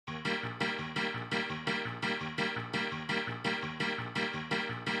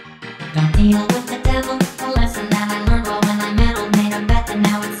Don't deal with the devil. A lesson that I learned well when I meddled. Made a bet and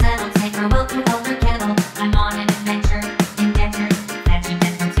now it's settled. Take farewell to Elder Kettle. I'm on an adventure, indentured. Fetchy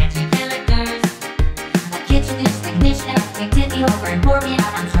bits from sketchy characters. The kitchen is ignition. Everything tip me over and pour me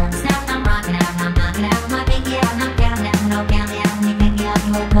out. I'm short stout, I'm rockin' out, I'm knockin' out. My pinkie out, knock down, down, no count out. Me pinkie out,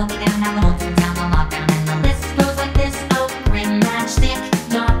 you won't pull me down. Now the whole toon's down the lockdown. And the list goes like this. Oh, ring Matchstick,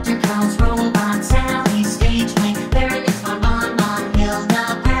 Dr. Kahls Robot, Sally, Stageplay, Baroness Von Bon Bon,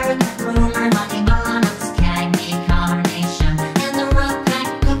 Hilda Berg, rumor, Honeybottoms, Cagney Carnation, and the rock pack,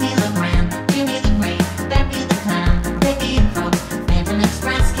 Goopy Le Grande, Djimmi the Great, Beppi the Clown, Ribby and Croaks,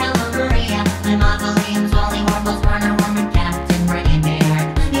 Cala Maria, and mausoleums, Wally Warbles, Warner, Warman, Captain, Ribby and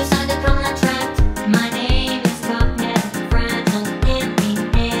Berg. You signed a contract. My name is Cuphead, fragile,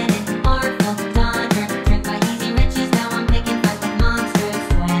 empty-headed, artful, dodger, tricked by easy riches. Now I'm picking fights with monsters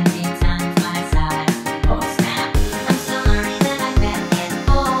 20 times my size. Oh snap! I'm sorry that I bet it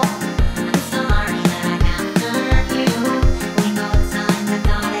all. I'm sorry that I have to hurt you. We both signed the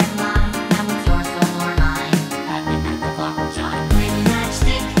dotted line. Now it's your soul or mine. At midnight the clock will chime. Ring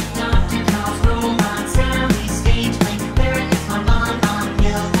Matchstick, Dr. Kahls Robot, Sally, Stageplay, Baroness Von Bon Bon,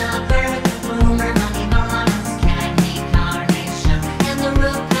 Hilda Berg, rumor, Honeybottoms, Cagney Carnation, and the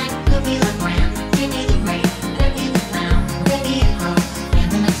road pack, Goopy Le Grande, Djimmi the Great, Beppi the Clown, Ribby and Croaks,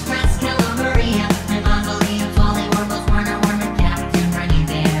 Phantom Express, Cala Maria, and mausoleums, Wally Warbles, Warner, Warman, Captain, Ribby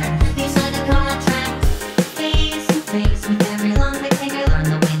Berg. You signed a contract, face to face with every long thing. I learned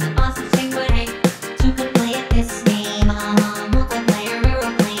the way the bosses think would hate. You could play at this game, multiplayer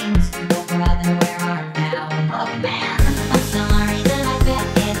aeroplanes. Go for heaven, where art thou? Oh man, I'm sorry that I bet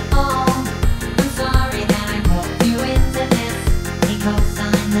it all. I'm sorry that I roped you into this. We both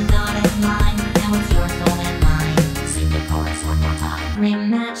signed the dotted line. Now it's your soul and mine. Sing the chorus one more time. Ring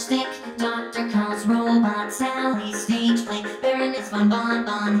Matchstick, Dr. Kahls Robot, Sally, Stageplay, Baroness Von Bon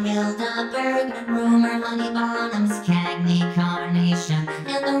Bon, Hilda Berg, rumor, Honeybottoms, Cagney Carnation,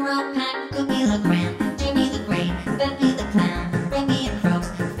 and the road pack, Goopy Le Grande, Djimmi the Great, Beppi the Clown, Ribby and Croaks,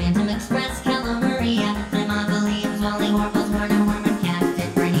 Phantom Express, Cala Maria, and mausoleums, Wally Warbles, Warner, Warman,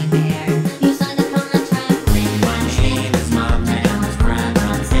 Captain, Ribby Berg. You signed a contract. Ring Matchstick, Dr. Kahls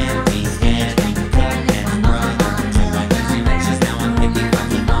Robot, Sally, Stageplay, Baroness Von Bon Bon, Hilda Berg, rumor,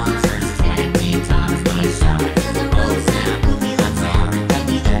 Honeybottoms, Cagney Carnation, and the road pack, Goopy Le Grande,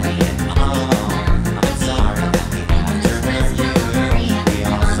 Beppi the Great, Beppi the Clown, Phantom Express, Cala Maria, and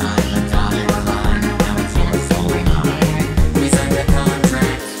mausoleums, Wally Warbles, Warner, Warman, Captain, Ribby Berg. We signed a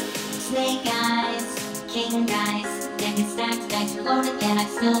contract. Snake eyes, king guys, they get stacked, dice are loaded, yet I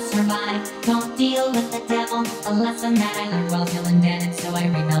still survive. Don't deal with the devil, a lesson that I learned while still indebted, so I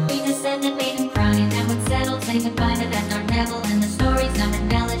rebelled. We descended, made him cry, and now it's settled. Say goodbye to that dark devil in the